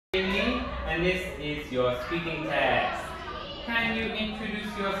Uyen, and this is your speaking test. Can you introduce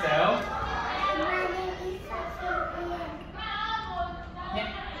yourself? My name is Uyen.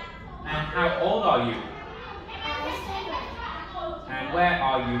 Yeah. And how old are you? I'm 7. And where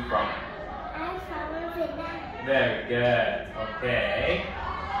are you from? I'm from Vietnam. Very good. Okay.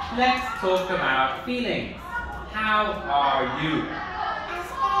 Let's talk about feelings. How are you? I'm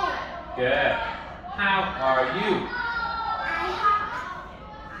scared. Good. How are you? I'm hot.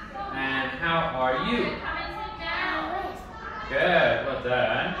 And how are you? I'm wet. Good. Well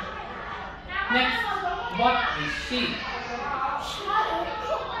done. Next, what is she? She is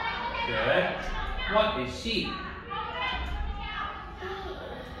cook. Good. What is she?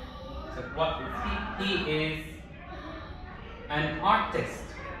 So what is he? He is an artist.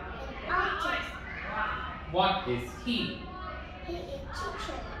 Artist. What is he? He is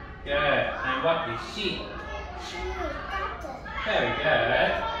teacher. Good. And what is she? She is doctor. Very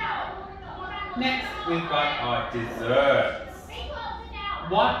good. Next, we've got our desserts.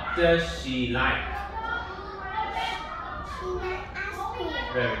 What does she like? She likes ice cream.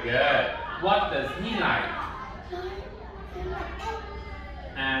 Very good. What does he like? He likes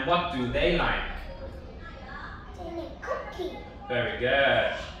egg. And what do they like? They like cookie. Very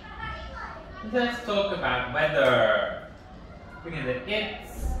good. Let's talk about weather. Look at it.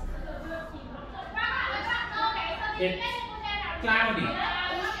 It's cloudy. It's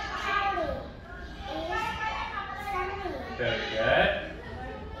cloudy. It's sunny. Very good.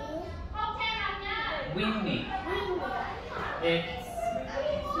 It's Windy. windy. It's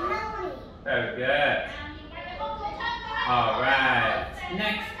Snowy. very good. Alright.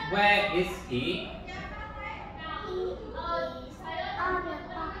 Next, where is he? He is on the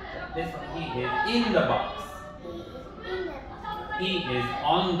box. This one, he is in the box. He is in the box. He is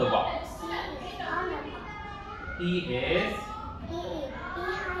on the box. He is on the box. He is He is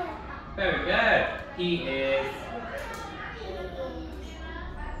behind the box. very good. He is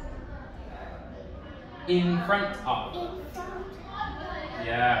He is in front of. in front.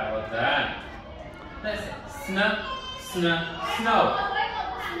 Yeah, well done. Let's snow. No.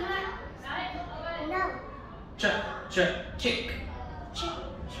 Chick. Ch.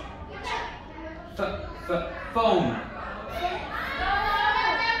 Phone.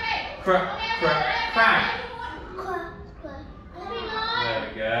 Cry.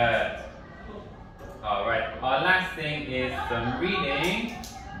 Very good. Alright, our last thing is some reading.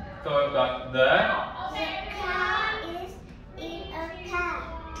 So we've got the. The car is in a car.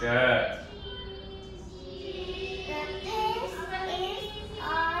 Good. The page is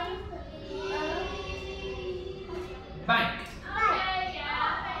on a Bike. bike.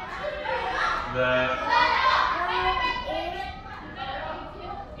 The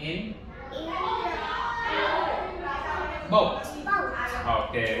Is in in boat. the boat.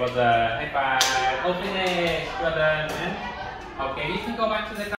 Okay, well done. High five. Oh, finish. Well done. Okay, you can go back to the